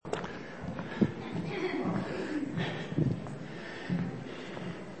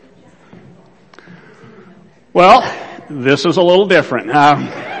Well, this is a little different.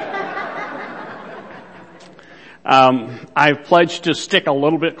 I've pledged to stick a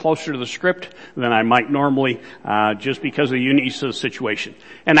little bit closer to the script than I might normally, just because of the uniqueness of the situation.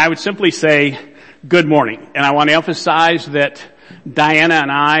 And I would simply say, good morning. And I want to emphasize that Diana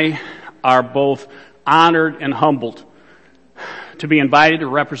and I are both honored and humbled to be invited to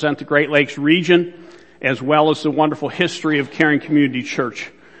represent the Great Lakes region, as well as the wonderful history of Caring Community Church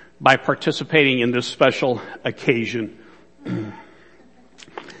by participating in this special occasion.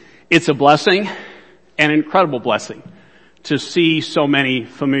 It's a blessing, an incredible blessing, to see so many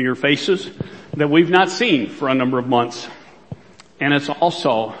familiar faces that we've not seen for a number of months. And it's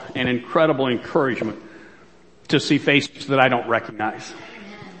also an incredible encouragement to see faces that I don't recognize.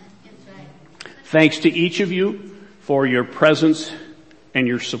 Thanks to each of you for your presence and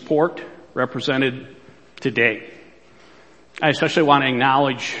your support represented today. I especially want to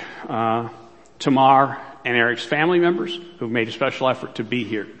acknowledge Tamar and Eric's family members who've made a special effort to be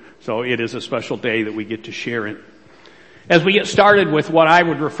here. So it is a special day that we get to share in. As we get started with what I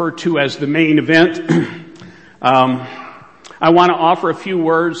would refer to as the main event, I want to offer a few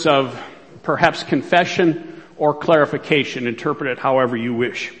words of perhaps confession or clarification. Interpret it however you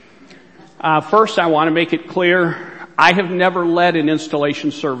wish. First, I want to make it clear, I have never led an installation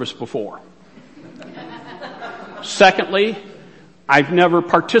service before. Secondly, I've never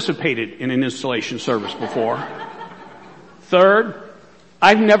participated in an installation service before. Third,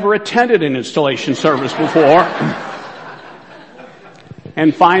 I've never attended an installation service before.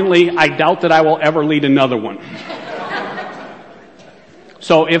 And finally, I doubt that I will ever lead another one.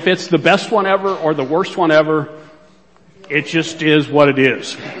 So if it's the best one ever or the worst one ever, it just is what it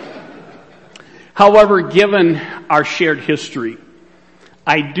is. However, given our shared history,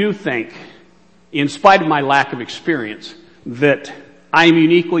 I do think, in spite of my lack of experience, that I am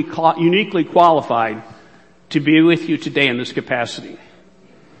uniquely qualified to be with you today in this capacity.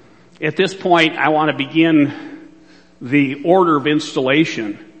 At this point, I want to begin the order of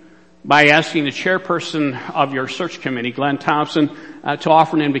installation by asking the chairperson of your search committee, Glenn Thompson, to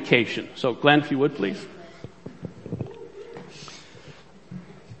offer an invocation. So, Glenn, if you would, please.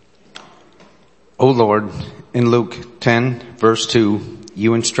 O Lord, in Luke 10, verse 2,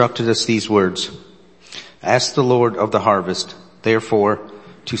 you instructed us these words. Ask the Lord of the harvest, therefore,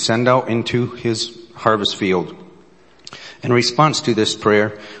 to send out into his harvest field. In response to this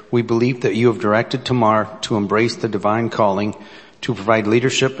prayer, we believe that you have directed Tamar to embrace the divine calling to provide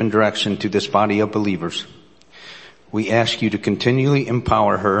leadership and direction to this body of believers. We ask you to continually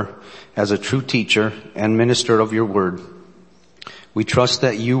empower her as a true teacher and minister of your word. We trust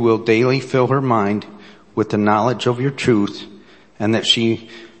that you will daily fill her mind with the knowledge of your truth and that she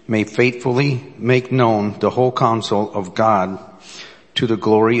may faithfully make known the whole counsel of God to the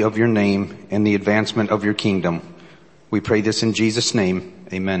glory of your name and the advancement of your kingdom. We pray this in Jesus' name.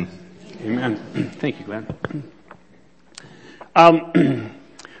 Amen. Amen. Thank you, Glenn.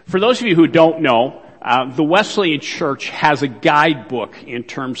 For those of you who don't know, the Wesleyan Church has a guidebook in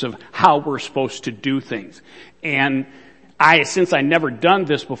terms of how we're supposed to do things. And since I never done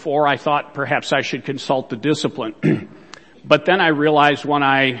this before, I thought perhaps I should consult the discipline. But then I realized when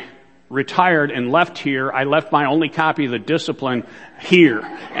I retired and left here, I left my only copy of the discipline here.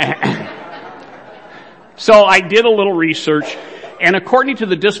 So I did a little research, and according to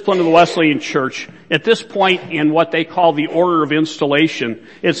the discipline of the Wesleyan Church, at this point in what they call the order of installation,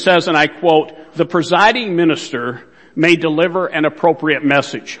 it says, and I quote, the presiding minister may deliver an appropriate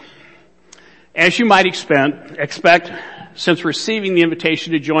message. As you might expect, since receiving the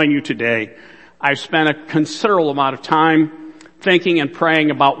invitation to join you today, I've spent a considerable amount of time thinking and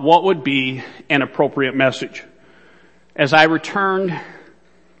praying about what would be an appropriate message. As I returned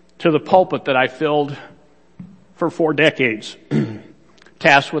to the pulpit that I filled for 4 decades,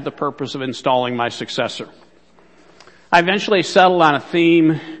 tasked with the purpose of installing my successor, I eventually settled on a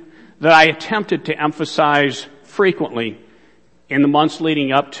theme that I attempted to emphasize frequently in the months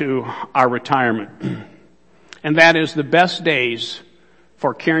leading up to our retirement. And that is, the best days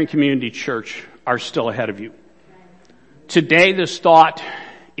for Caring Community Church are still ahead of you. Today, this thought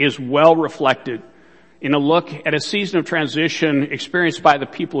is well reflected in a look at a season of transition experienced by the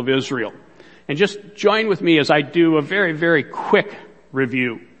people of Israel. And just join with me as I do a very, very quick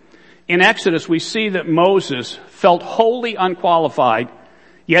review. In Exodus, we see that Moses felt wholly unqualified,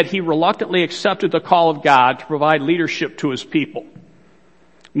 yet he reluctantly accepted the call of God to provide leadership to his people.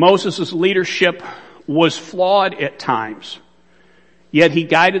 Moses' leadership was flawed at times, yet he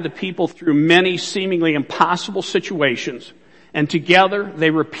guided the people through many seemingly impossible situations, and together they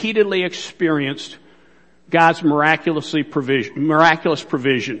repeatedly experienced God's miraculous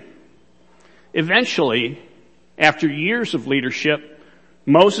provision. Eventually, After years of leadership,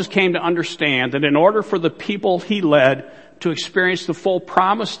 Moses came to understand that in order for the people he led to experience the full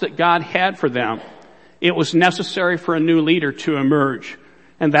promise that God had for them, it was necessary for a new leader to emerge,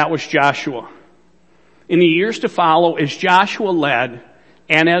 and that was Joshua. In the years to follow, as Joshua led,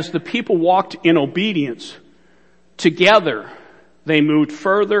 and as the people walked in obedience, together they moved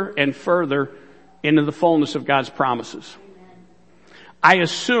further and further into the fullness of God's promises. I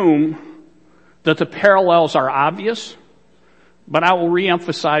assume that the parallels are obvious, but I will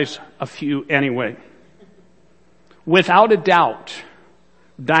reemphasize a few anyway. Without a doubt,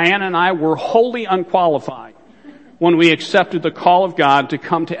 Diana and I were wholly unqualified when we accepted the call of God to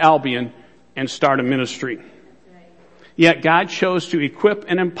come to Albion and start a ministry. Yet God chose to equip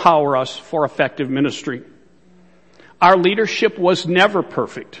and empower us for effective ministry. Our leadership was never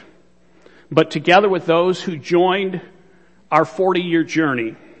perfect, but together with those who joined our 40-year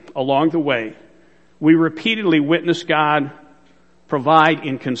journey along the way, we repeatedly witnessed God provide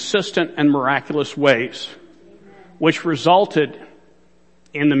in consistent and miraculous ways, which resulted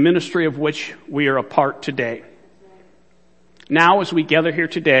in the ministry of which we are a part today. Now, as we gather here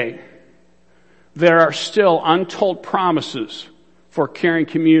today, there are still untold promises for Caring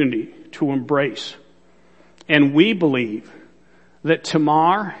Community to embrace. And we believe that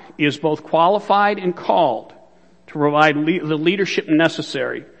Tamar is both qualified and called to provide the leadership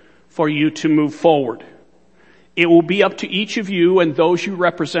necessary for you to move forward. It will be up to each of you and those you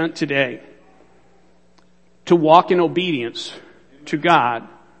represent today to walk in obedience to God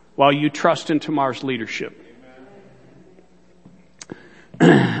while you trust in Tamar's leadership.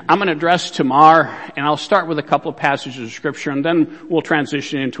 I'm going to address Tamar, and I'll start with a couple of passages of Scripture, and then we'll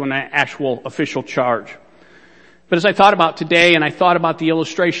transition into an actual official charge. But as I thought about today, and I thought about the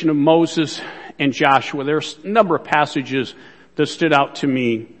illustration of Moses and Joshua, there's a number of passages that stood out to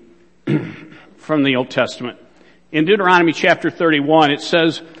me from the Old Testament. In Deuteronomy chapter 31, it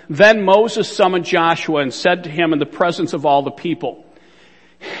says, "Then Moses summoned Joshua and said to him in the presence of all the people,"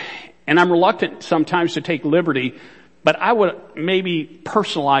 and I'm reluctant sometimes to take liberty, but I would maybe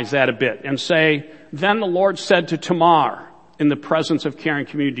personalize that a bit and say, "Then the Lord said to Tamar in the presence of Caring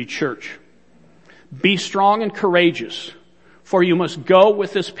Community Church, be strong and courageous, for you must go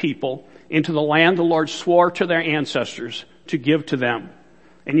with this people into the land the Lord swore to their ancestors to give to them,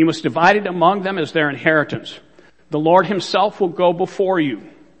 and you must divide it among them as their inheritance. The Lord himself will go before you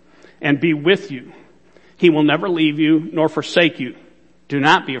and be with you. He will never leave you nor forsake you. Do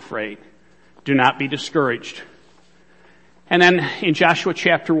not be afraid. Do not be discouraged." And then in Joshua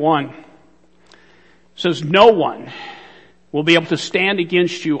chapter 1, it says, "No one will be able to stand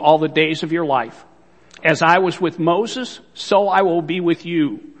against you all the days of your life. As I was with Moses, so I will be with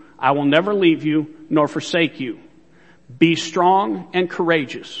you. I will never leave you nor forsake you. Be strong and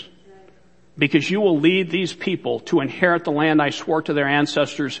courageous, because you will lead these people to inherit the land I swore to their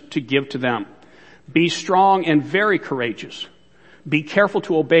ancestors to give to them. Be strong and very courageous. Be careful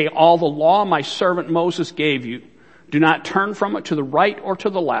to obey all the law my servant Moses gave you. Do not turn from it to the right or to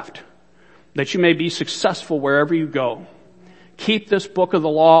the left, that you may be successful wherever you go. Keep this book of the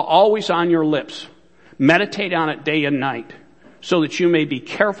law always on your lips. Meditate on it day and night, so that you may be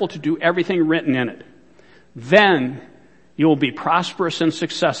careful to do everything written in it. Then you will be prosperous and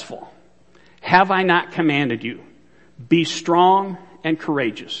successful. Have I not commanded you? Be strong and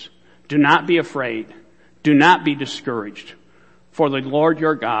courageous. Do not be afraid. Do not be discouraged. For the Lord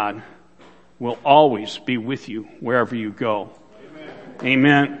your God will always be with you wherever you go."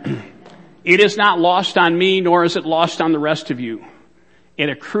 Amen. It is not lost on me, nor is it lost on the rest of you. At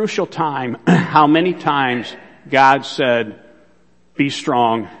a crucial time, how many times God said, "Be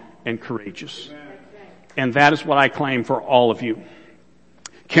strong and courageous." And that is what I claim for all of you.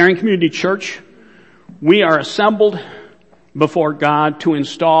 Caring Community Church, we are assembled before God to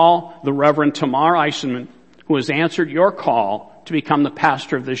install the Reverend Tamar Eisenmann, who has answered your call to become the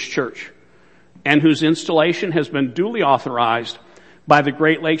pastor of this church, and whose installation has been duly authorized by the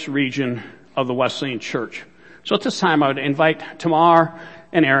Great Lakes region of the Wesleyan Church. So at this time, I would invite Tamar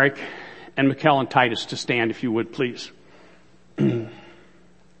and Eric and Mikkel and Titus to stand, if you would, please.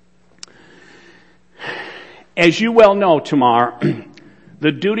 As you well know, Tamar,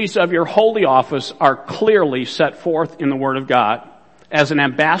 the duties of your holy office are clearly set forth in the Word of God. As an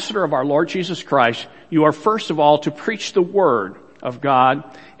ambassador of our Lord Jesus Christ, you are first of all to preach the Word of God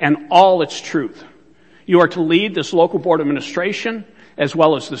and all its truth. You are to lead this local board administration, as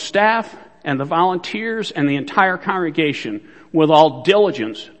well as the staff and the volunteers and the entire congregation, with all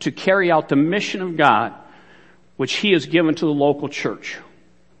diligence to carry out the mission of God which He has given to the local church,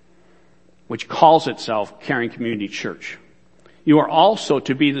 which calls itself Caring Community Church. You are also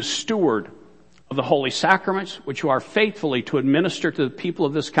to be the steward of the holy sacraments, which you are faithfully to administer to the people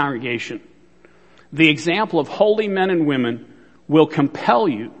of this congregation. The example of holy men and women will compel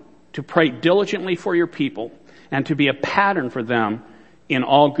you to pray diligently for your people and to be a pattern for them in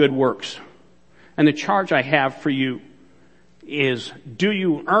all good works. And the charge I have for you is, do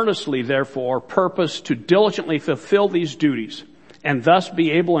you earnestly, therefore, purpose to diligently fulfill these duties and thus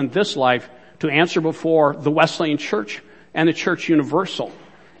be able in this life to answer before the Wesleyan Church and the Church Universal,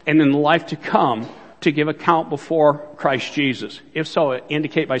 and in the life to come to give account before Christ Jesus? If so,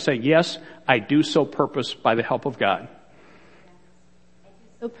 indicate by saying, yes, I do so purpose by the help of God. I do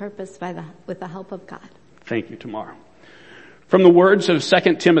so purpose with the help of God. Thank you, Tamar. From the words of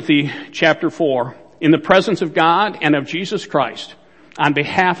 2 Timothy chapter 4, in the presence of God and of Jesus Christ, on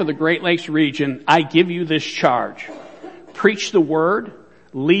behalf of the Great Lakes region, I give you this charge. Preach the word,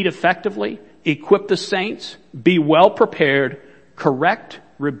 lead effectively, equip the saints, be well prepared, correct,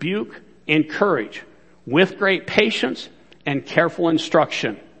 rebuke, encourage, with great patience and careful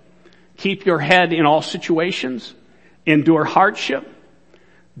instruction. Keep your head in all situations, endure hardship,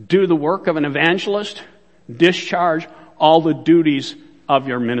 do the work of an evangelist, discharge all the duties of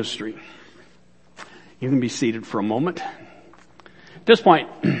your ministry. You can be seated for a moment. At this point,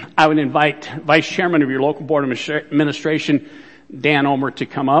 I would invite Vice Chairman of your local Board of Administration, Dan Omer, to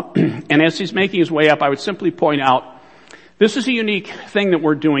come up. And as he's making his way up, I would simply point out, this is a unique thing that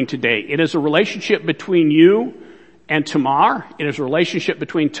we're doing today. It is a relationship between you and Tamar. It is a relationship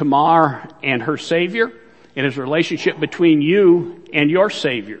between Tamar and her Savior. It is a relationship between you and your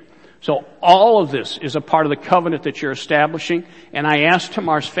Savior. So all of this is a part of the covenant that you're establishing. And I ask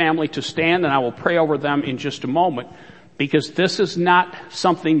Tamar's family to stand, and I will pray over them in just a moment, because this is not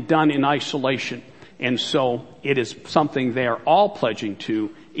something done in isolation. And so it is something they are all pledging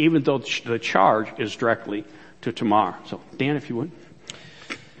to, even though the charge is directly to Tamar. So Dan, if you would.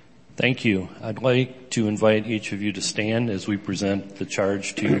 Thank you. I'd like to invite each of you to stand as we present the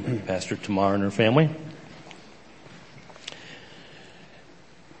charge to Pastor Tamar and her family.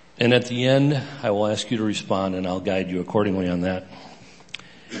 And at the end, I will ask you to respond, and I'll guide you accordingly on that.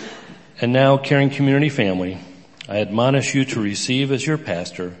 And now, caring community family, I admonish you to receive as your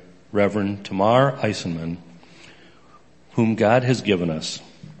pastor Reverend Tamar Eisenmann, whom God has given us.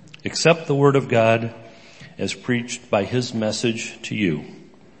 Accept the word of God as preached by his message to you,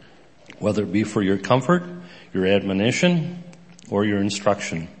 whether it be for your comfort, your admonition, or your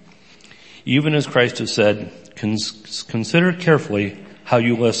instruction. Even as Christ has said, consider carefully how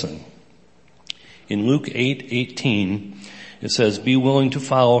you listen. In Luke 8:18, it says, be willing to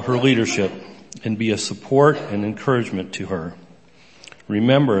follow her leadership and be a support and encouragement to her.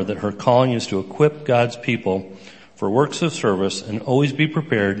 Remember that her calling is to equip God's people for works of service, and always be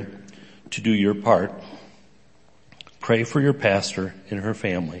prepared to do your part. Pray for your pastor and her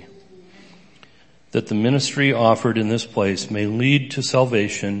family, that the ministry offered in this place may lead to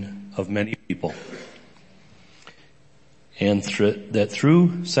salvation of many people, and that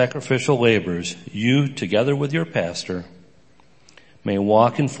through sacrificial labors, you, together with your pastor, may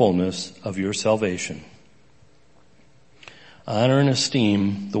walk in fullness of your salvation. Honor and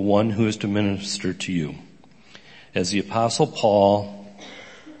esteem the one who is to minister to you. As the Apostle Paul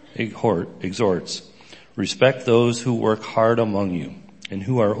exhorts, respect those who work hard among you and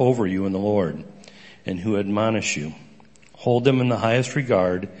who are over you in the Lord and who admonish you. Hold them in the highest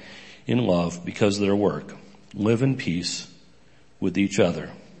regard in love because of their work. Live in peace with each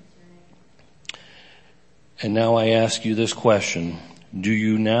other. And now I ask you this question. Do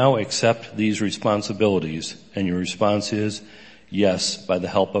you now accept these responsibilities? And your response is, yes, by the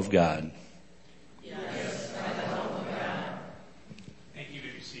help of God. Yes, by the help of God. Thank you.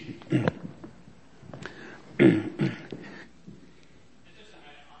 May be seated.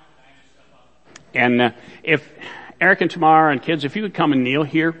 And if Eric and Tamar and kids, if you would come and kneel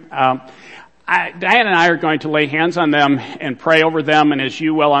here. Diane and I are going to lay hands on them and pray over them. And as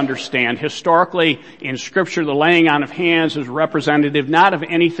you well understand, historically in Scripture, the laying on of hands is representative not of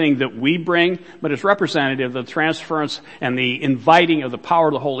anything that we bring, but is representative of the transference and the inviting of the power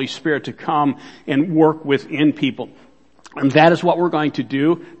of the Holy Spirit to come and work within people. And that is what we're going to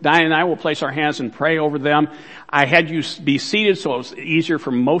do. Diane and I will place our hands and pray over them. I had you be seated so it was easier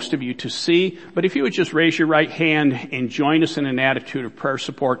for most of you to see. But if you would just raise your right hand and join us in an attitude of prayer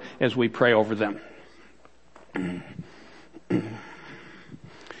support as we pray over them.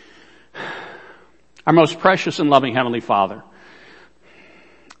 Our most precious and loving Heavenly Father,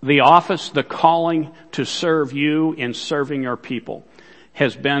 the office, the calling to serve you in serving your people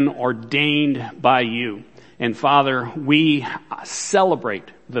has been ordained by you. And Father, we celebrate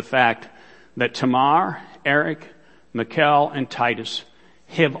the fact that Tamar, Eric, Mikkel, and Titus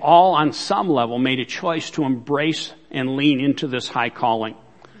have all on some level made a choice to embrace and lean into this high calling.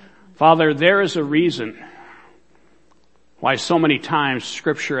 Father, there is a reason why so many times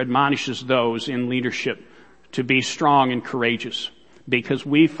Scripture admonishes those in leadership to be strong and courageous, because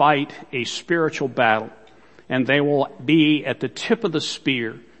we fight a spiritual battle, and they will be at the tip of the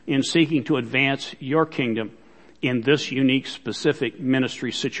spear in seeking to advance your kingdom in this unique, specific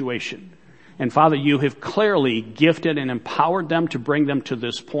ministry situation. And Father, you have clearly gifted and empowered them to bring them to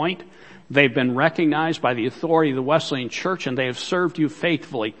this point. They've been recognized by the authority of the Wesleyan Church, and they have served you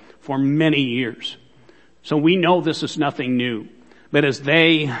faithfully for many years. So we know this is nothing new. But as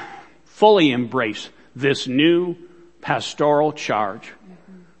they fully embrace this new pastoral charge,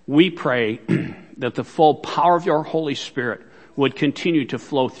 we pray that the full power of your Holy Spirit would continue to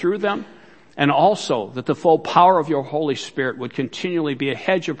flow through them, and also that the full power of your Holy Spirit would continually be a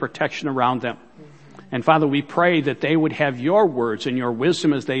hedge of protection around them. And Father, we pray that they would have your words and your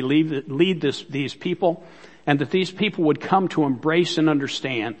wisdom as they lead these people, and that these people would come to embrace and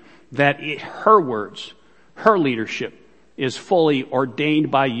understand that her words, her leadership is fully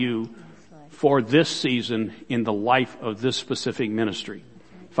ordained by you for this season in the life of this specific ministry.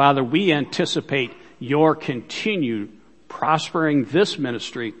 Father, we anticipate your continued prospering this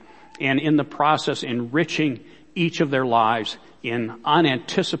ministry, and in the process enriching each of their lives in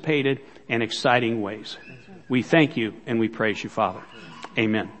unanticipated and exciting ways. We thank you and we praise you, Father.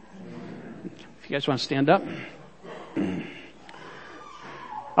 Amen. If you guys want to stand up. I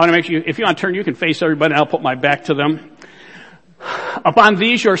want to make sure, if you want to turn, you can face everybody and I'll put my back to them. Upon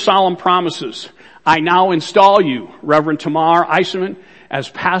these your solemn promises, I now install you, Reverend Tamar Eisenmann, as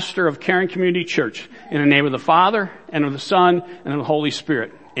pastor of Caring Community Church, in the name of the Father, and of the Son, and of the Holy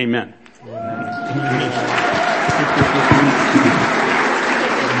Spirit. Amen.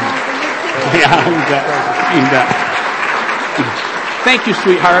 Yeah, you bet. Thank you,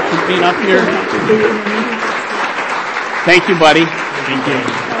 sweetheart, for being up here. Thank you, buddy. Thank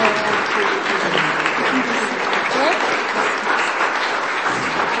you.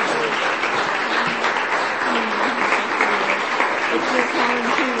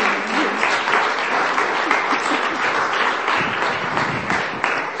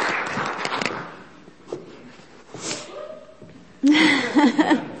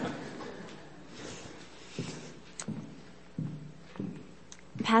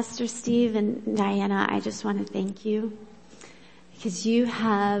 Pastor Steve and Diana, I just want to thank you because you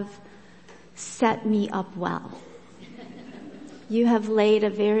have set me up well. You have laid a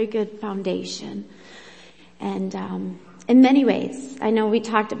very good foundation. And in many ways, I know we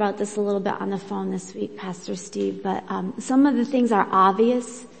talked about this a little bit on the phone this week, Pastor Steve, but some of the things are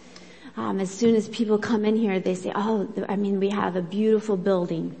obvious. As soon as people come in here, they say, we have a beautiful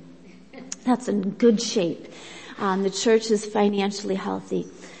building that's in good shape. The church is financially healthy.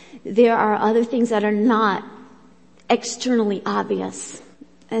 There are other things that are not externally obvious,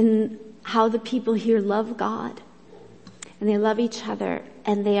 and how the people here love God and they love each other,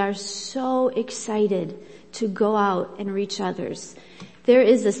 and they are so excited to go out and reach others. There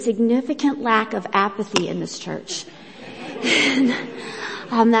is a significant lack of apathy in this church.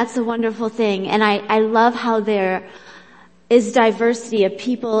 That's a wonderful thing. And I love how there is diversity of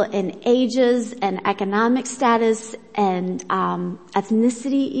people in ages and economic status and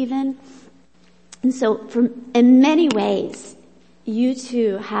ethnicity even. And so in many ways, you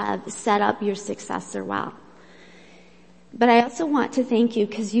two have set up your successor well. But I also want to thank you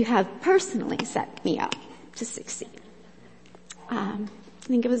because you have personally set me up to succeed. I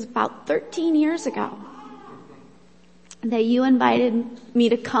think it was about 13 years ago that you invited me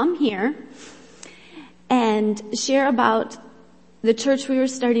to come here and share about the church we were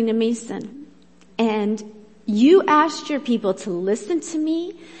starting in Mason. And you asked your people to listen to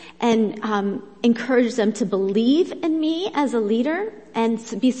me and encourage them to believe in me as a leader and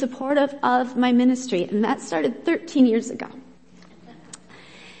to be supportive of my ministry. And that started 13 years ago.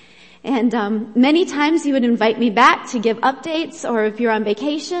 And many times you would invite me back to give updates, or if you're on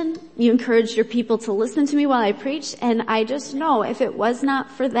vacation, you encouraged your people to listen to me while I preach. And I just know if it was not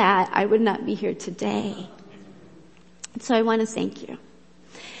for that, I would not be here today. So I want to thank you.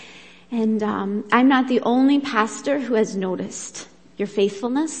 And I'm not the only pastor who has noticed your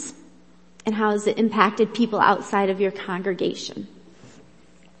faithfulness and how has it impacted people outside of your congregation.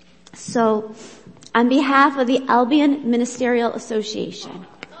 So on behalf of the Albion Ministerial Association,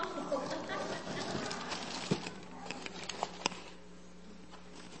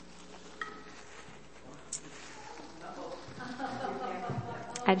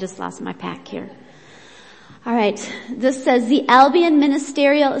 I just lost my pack here. All right. This says the Albion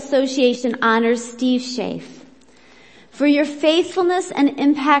Ministerial Association honors Steve Shafe for your faithfulness and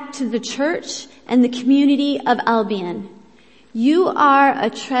impact to the church and the community of Albion. You are a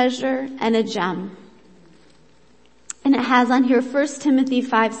treasure and a gem. And it has on here 1 Timothy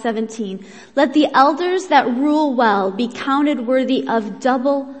 5:17. Let the elders that rule well be counted worthy of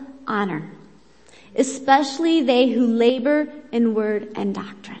double honor, especially they who labor in word and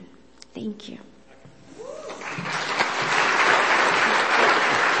doctrine. Thank you.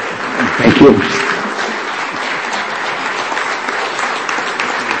 Thank you.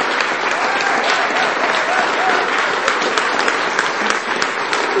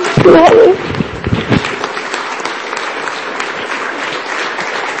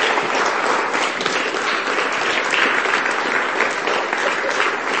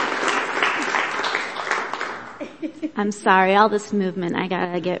 I'm sorry, all this movement, I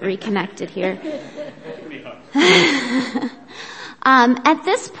gotta get reconnected here. At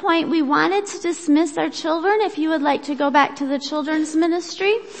this point, we wanted to dismiss our children. If you would like to go back to the children's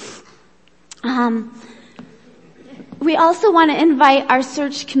ministry. We also want to invite our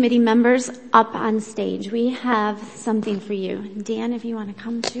search committee members up on stage. We have something for you. Dan, if you want to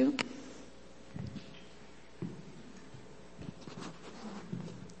come too.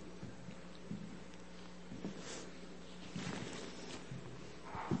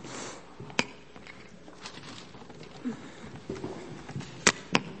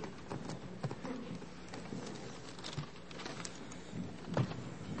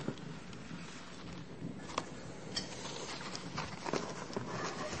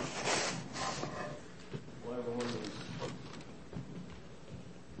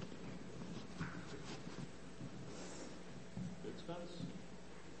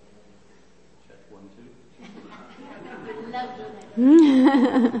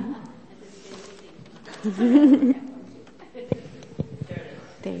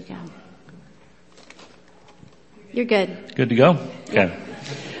 There you go. You're good. Good to go? Okay.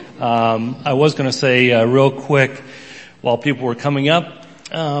 I was going to say real quick, while people were coming up,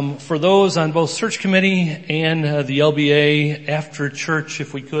 for those on both search committee and the LBA, after church,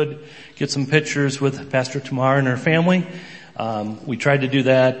 if we could get some pictures with Pastor Tamar and her family. We tried to do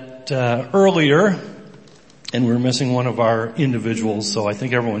that earlier, and we're missing one of our individuals, so I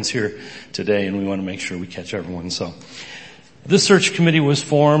think everyone's here today, and we want to make sure we catch everyone. So this search committee was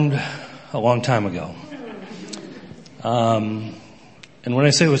formed a long time ago. And when I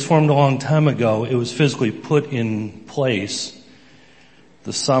say it was formed a long time ago, it was physically put in place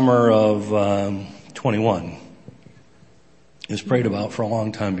the summer of 21. It was prayed about for a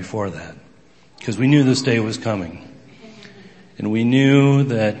long time before that, because we knew this day was coming. And we knew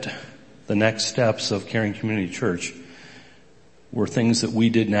that the next steps of Caring Community Church were things that we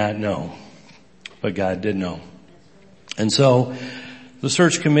did not know, but God did know. And so the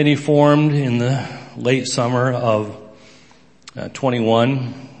search committee formed in the late summer of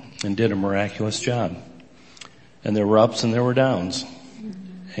 21 and did a miraculous job. And there were ups and there were downs.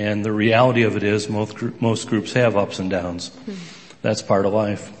 And the reality of it is most groups have ups and downs. That's part of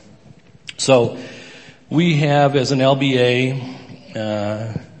life. So we have, as an LBA,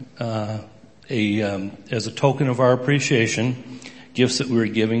 as a token of our appreciation, gifts that we're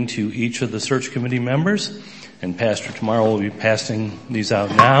giving to each of the search committee members. And Pastor Tamar will be passing these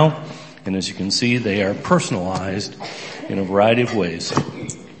out now. And as you can see, they are personalized in a variety of ways.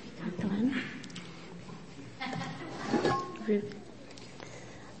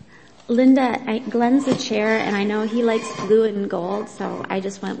 Linda, Glenn's the chair, and I know he likes blue and gold, so I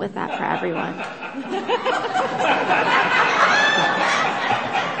just went with that for everyone.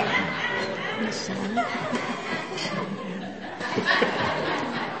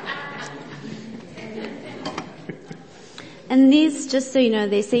 And these, just so you know,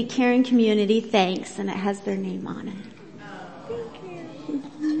 they say Caring Community Thanks, and it has their name on it.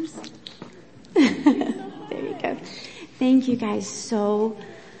 There you go. Thank you guys so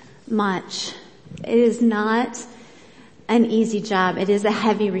much. It is not an easy job. It is a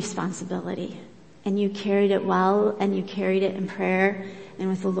heavy responsibility. And you carried it well, and you carried it in prayer and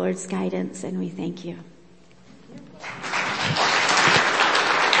with the Lord's guidance, and we thank you.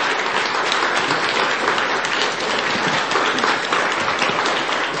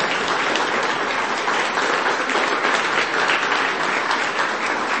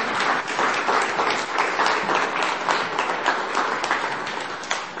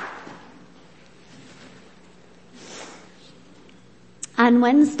 On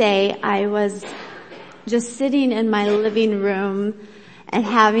Wednesday, I was just sitting in my living room and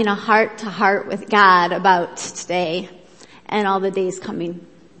having a heart-to-heart with God about today and all the days coming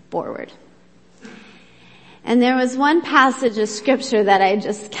forward. And there was one passage of scripture that I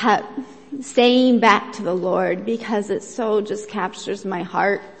just kept saying back to the Lord because it so just captures my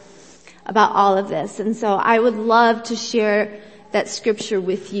heart about all of this. And so I would love to share that scripture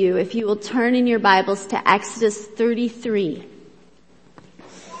with you. If you will turn in your Bibles to Exodus 33.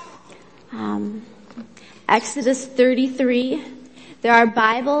 Exodus 33. There are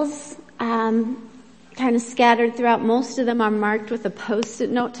Bibles kind of scattered throughout. Most of them are marked with a post-it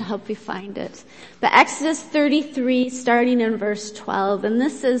note to help you find it. But Exodus 33, starting in verse 12. And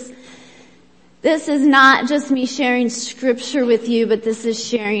this is not just me sharing scripture with you, but this is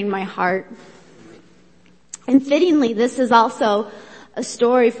sharing my heart. And fittingly, this is also a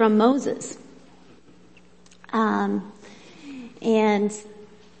story from Moses. And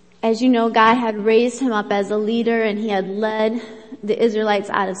as you know, God had raised him up as a leader, and he had led the Israelites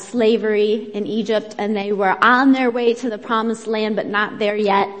out of slavery in Egypt, and they were on their way to the promised land, but not there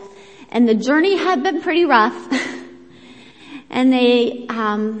yet. And the journey had been pretty rough. And they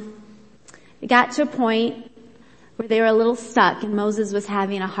got to a point where they were a little stuck, and Moses was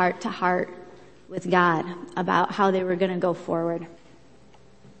having a heart-to-heart with God about how they were going to go forward.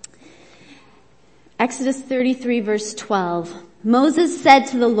 Exodus 33 verse 12. Moses said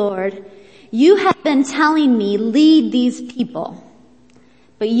to the Lord, "You have been telling me, lead these people,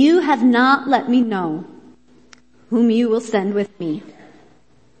 but you have not let me know whom you will send with me.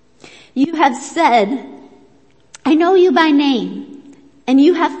 You have said, I know you by name, and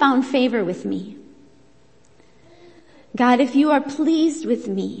you have found favor with me. God, if you are pleased with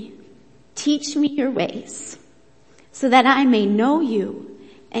me, teach me your ways, so that I may know you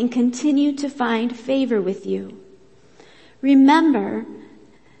and continue to find favor with you. Remember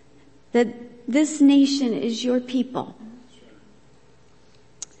that this nation is your people."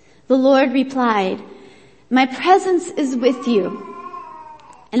 The Lord replied, "My presence is with you,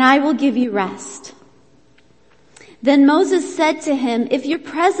 and I will give you rest." Then Moses said to him, "If your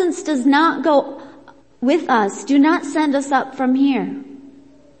presence does not go with us, do not send us up from here."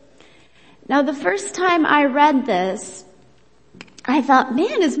 Now the first time I read this, I thought,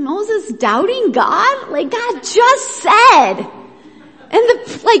 man, is Moses doubting God? Like God just said,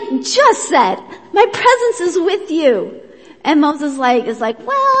 just said, "My presence is with you." And Moses is like,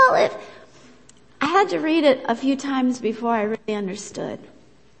 well, if I had to read it a few times before I really understood.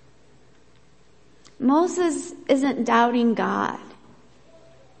 Moses isn't doubting God.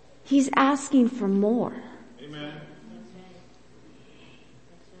 He's asking for more. Amen.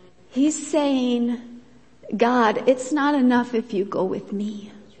 He's saying, God, it's not enough if you go with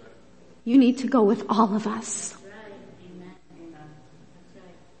me. You need to go with all of us.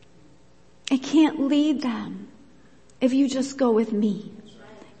 I can't lead them if you just go with me.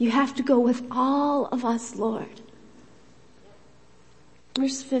 You have to go with all of us, Lord.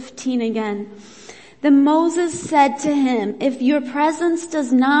 Verse 15 again. Then Moses said to him, "If your presence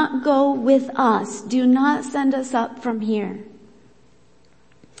does not go with us, do not send us up from here.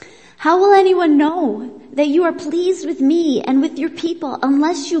 How will anyone know that you are pleased with me and with your people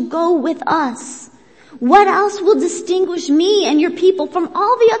unless you go with us? What else will distinguish me and your people from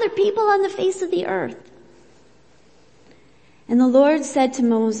all the other people on the face of the earth?" And the Lord said to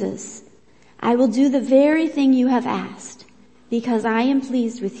Moses, "I will do the very thing you have asked, because I am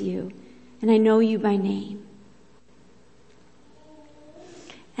pleased with you and I know you by name."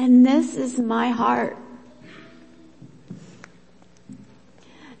 And this is my heart.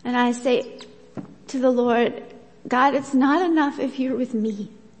 And I say to the Lord, God, it's not enough if you're with me.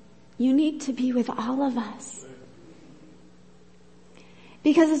 You need to be with all of us.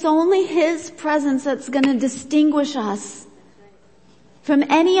 Because it's only His presence that's going to distinguish us from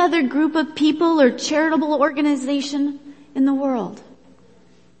any other group of people or charitable organization in the world.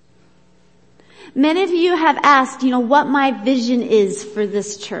 Many of you have asked, what my vision is for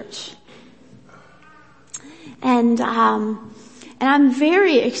this church. And I'm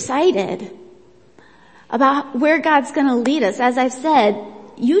very excited about where God's going to lead us. As I've said,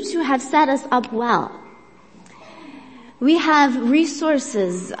 you two have set us up well. We have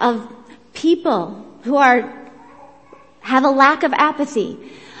resources of people who have a lack of apathy,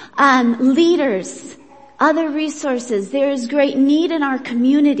 leaders, other resources. There is great need in our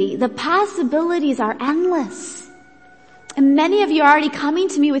community. The possibilities are endless. And many of you are already coming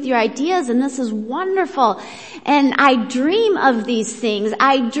to me with your ideas, and this is wonderful. And I dream of these things.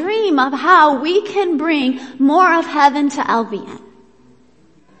 I dream of how we can bring more of heaven to Albion.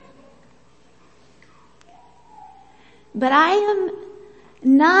 But I am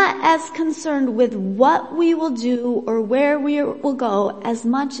not as concerned with what we will do or where we will go as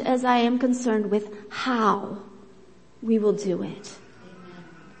much as I am concerned with how we will do it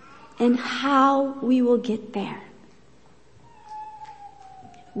and how we will get there.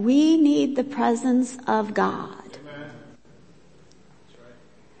 We need the presence of God.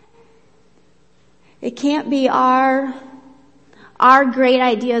 It can't be our great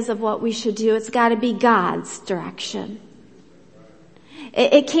ideas of what we should do. It's got to be God's direction.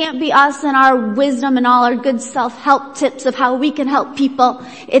 It can't be us and our wisdom and all our good self-help tips of how we can help people.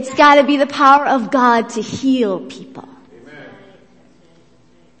 It's got to be the power of God to heal people. Amen.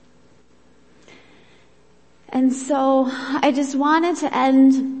 And so I just wanted to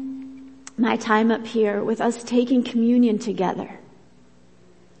end my time up here with us taking communion together.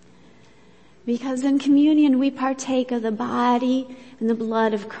 Because in communion we partake of the body and the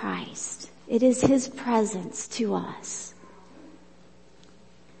blood of Christ. It is His presence to us.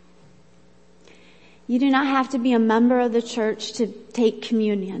 You do not have to be a member of the church to take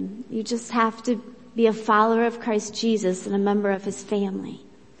communion. You just have to be a follower of Christ Jesus and a member of His family.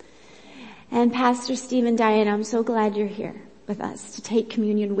 And Pastor Steve and Diana, I'm so glad you're here with us to take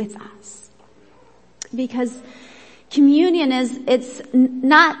communion with us. Because communion it's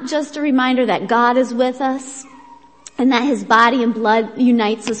not just a reminder that God is with us and that His body and blood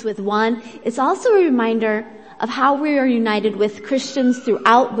unites us with one. It's also a reminder of how we are united with Christians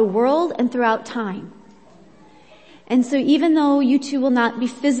throughout the world and throughout time. And so even though you two will not be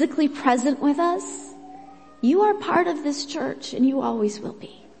physically present with us, you are part of this church and you always will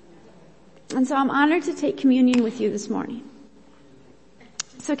be. And so I'm honored to take communion with you this morning.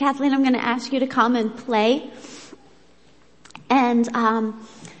 So Kathleen, I'm going to ask you to come and play. And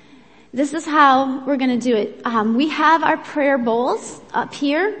this is how we're going to do it. We have our prayer bowls up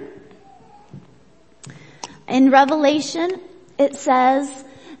here. In Revelation, it says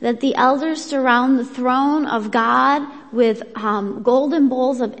that the elders surround the throne of God with golden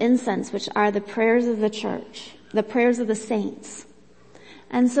bowls of incense, which are the prayers of the church, the prayers of the saints.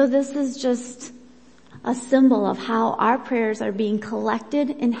 And so this is just a symbol of how our prayers are being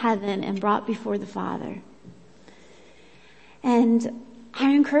collected in heaven and brought before the Father. And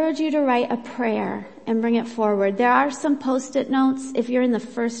I encourage you to write a prayer and bring it forward. There are some post-it notes. If you're in the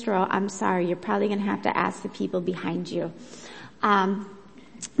first row, I'm sorry, you're probably going to have to ask the people behind you.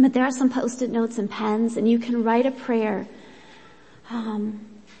 But there are some post-it notes and pens, and you can write a prayer.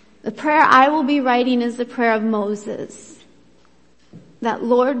 The prayer I will be writing is the prayer of Moses. That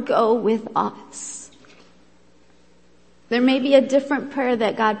Lord, go with us. There may be a different prayer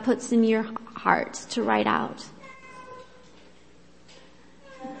that God puts in your heart to write out.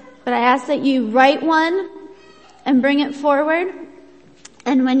 But I ask that you write one and bring it forward.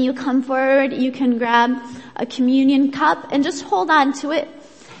 And when you come forward, you can grab a communion cup and just hold on to it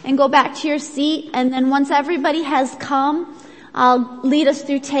and go back to your seat. And then once everybody has come, I'll lead us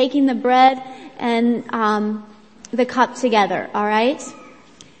through taking the bread and the cup together, all right?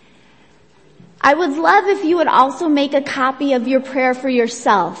 I would love if you would also make a copy of your prayer for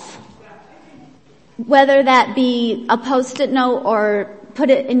yourself, whether that be a post-it note or put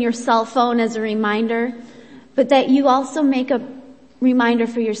it in your cell phone as a reminder, but that you also make a reminder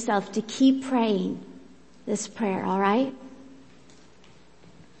for yourself to keep praying this prayer, all right?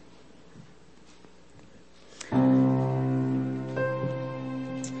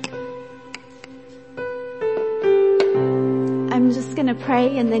 I'm just going to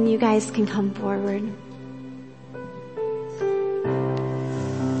pray and then you guys can come forward.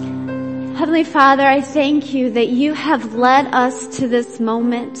 Heavenly Father, I thank you that you have led us to this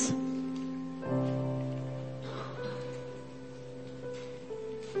moment.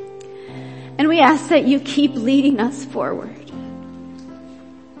 And we ask that you keep leading us forward.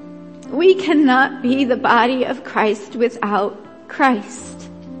 We cannot be the body of Christ without Christ.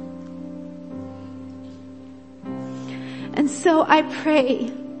 And so I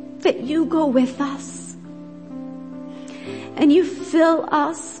pray that you go with us and you fill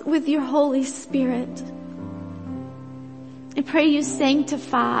us with your Holy Spirit. I pray you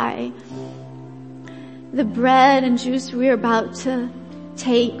sanctify the bread and juice we're about to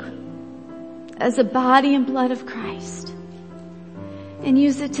take as the body and blood of Christ and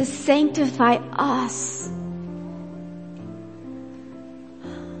use it to sanctify us.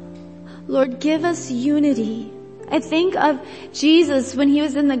 Lord, give us unity. I think of Jesus when he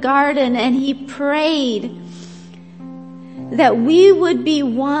was in the garden and he prayed that we would be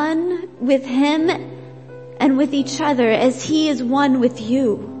one with him and with each other as he is one with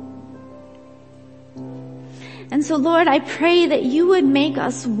you. And so Lord, I pray that you would make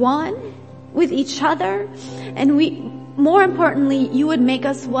us one with each other, and more importantly, you would make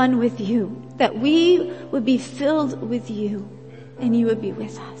us one with you, that we would be filled with you and you would be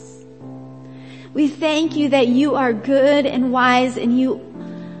with us. We thank you that you are good and wise and you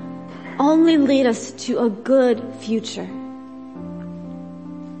only lead us to a good future.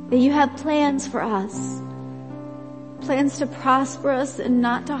 that you have plans for us, plans to prosper us and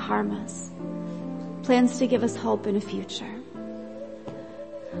not to harm us, plans to give us hope in a future.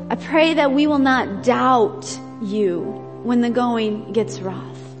 I pray that we will not doubt you when the going gets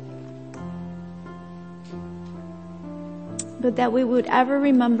rough, but that we would ever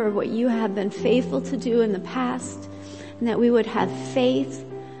remember what you have been faithful to do in the past, and that we would have faith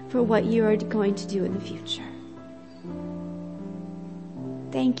for what you are going to do in the future.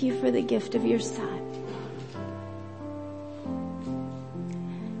 Thank you for the gift of your Son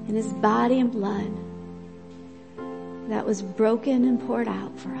and his body and blood that was broken and poured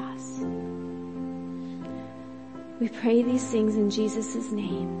out for us. We pray these things in Jesus'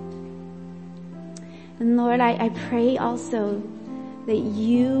 name. And Lord, I pray also that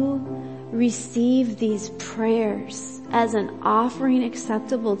you receive these prayers as an offering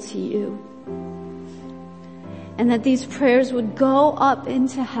acceptable to you. And that these prayers would go up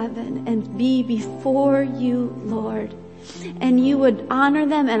into heaven and be before you, Lord. And you would honor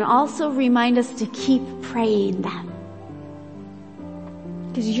them and also remind us to keep praying them.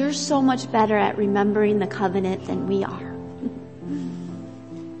 Because you're so much better at remembering the covenant than we are.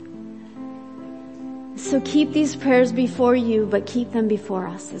 So keep these prayers before you, but keep them before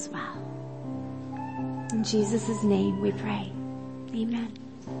us as well. In Jesus' name we pray. Amen.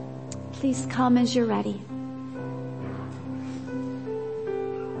 Please come as you're ready.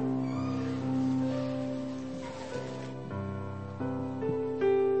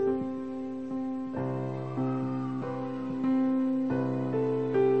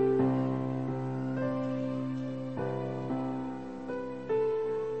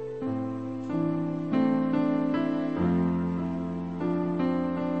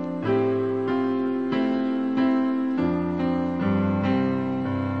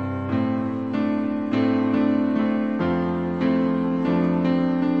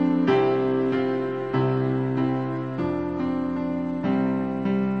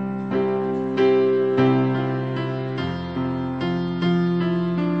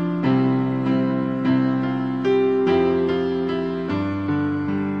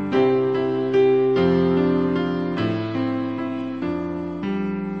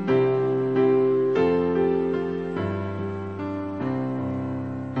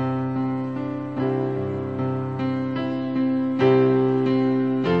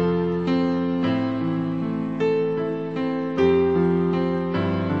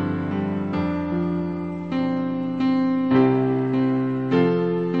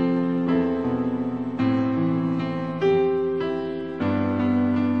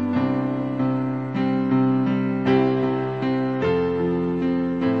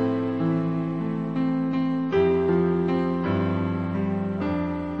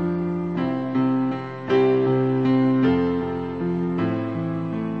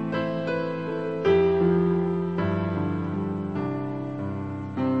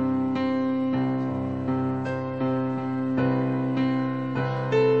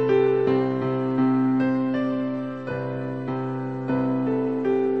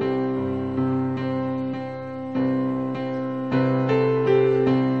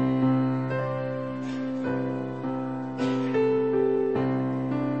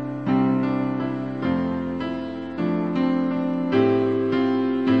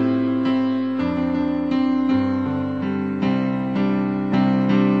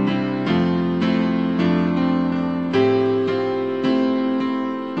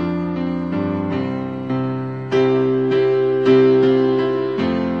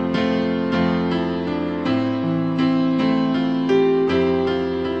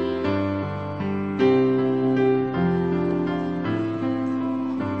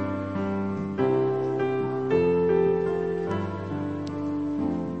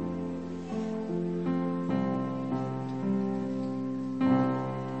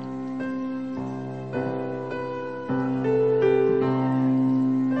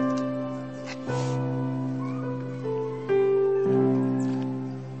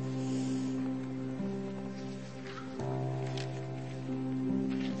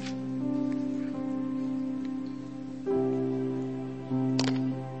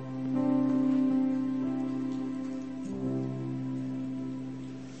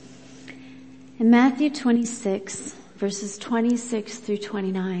 In Matthew 26, verses 26 through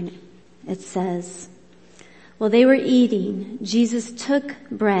 29, it says, "While they were eating, Jesus took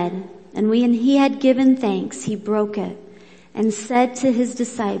bread, and when he had given thanks, he broke it and said to his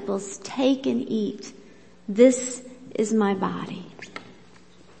disciples, 'Take and eat. This is my body.'"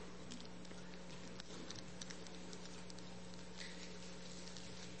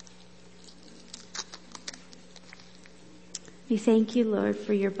 We thank you, Lord,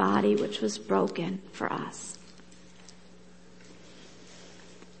 for your body which was broken for us.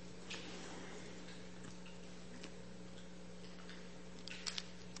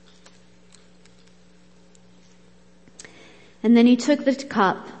 And then he took the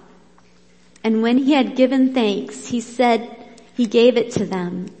cup, and when he had given thanks, he gave it to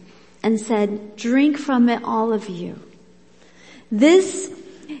them and said, "Drink from it, all of you. This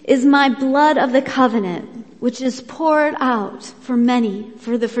is my blood of the covenant, which is poured out for many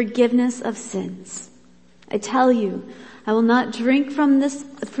for the forgiveness of sins. I tell you, I will not drink from this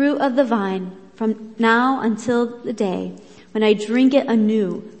fruit of the vine from now until the day when I drink it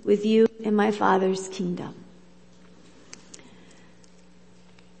anew with you in my Father's kingdom."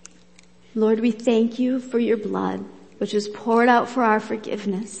 Lord, we thank you for your blood, which is poured out for our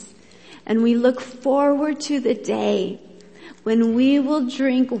forgiveness. And we look forward to the day when we will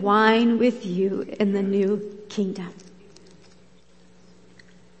drink wine with you in the new kingdom.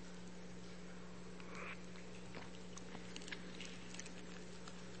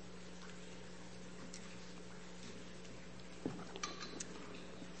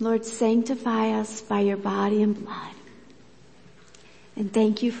 Lord, sanctify us by your body and blood. And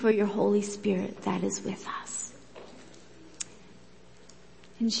thank you for your Holy Spirit that is with us.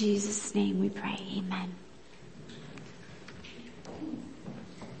 In Jesus' name we pray, amen.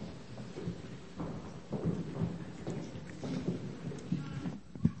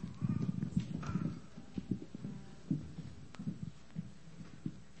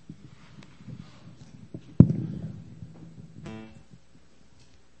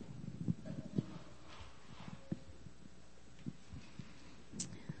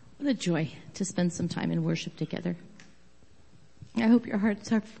 What a joy to spend some time in worship together. I hope your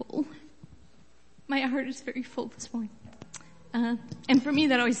hearts are full. My heart is very full this morning. And for me,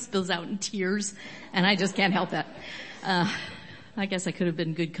 that always spills out in tears, and I just can't help that. I guess I could have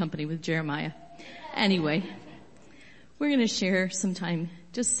been good company with Jeremiah. Anyway, we're going to share some time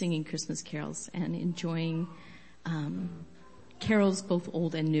just singing Christmas carols and enjoying carols both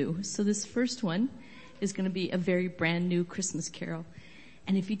old and new. So this first one is going to be a very brand new Christmas carol.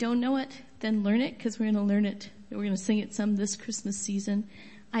 And if you don't know it, then learn it, because we're going to learn it. We're going to sing it some this Christmas season.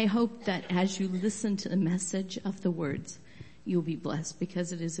 I hope that as you listen to the message of the words, you'll be blessed,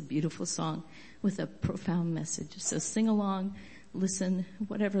 because it is a beautiful song with a profound message. So sing along, listen,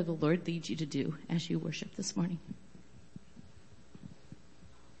 whatever the Lord leads you to do as you worship this morning.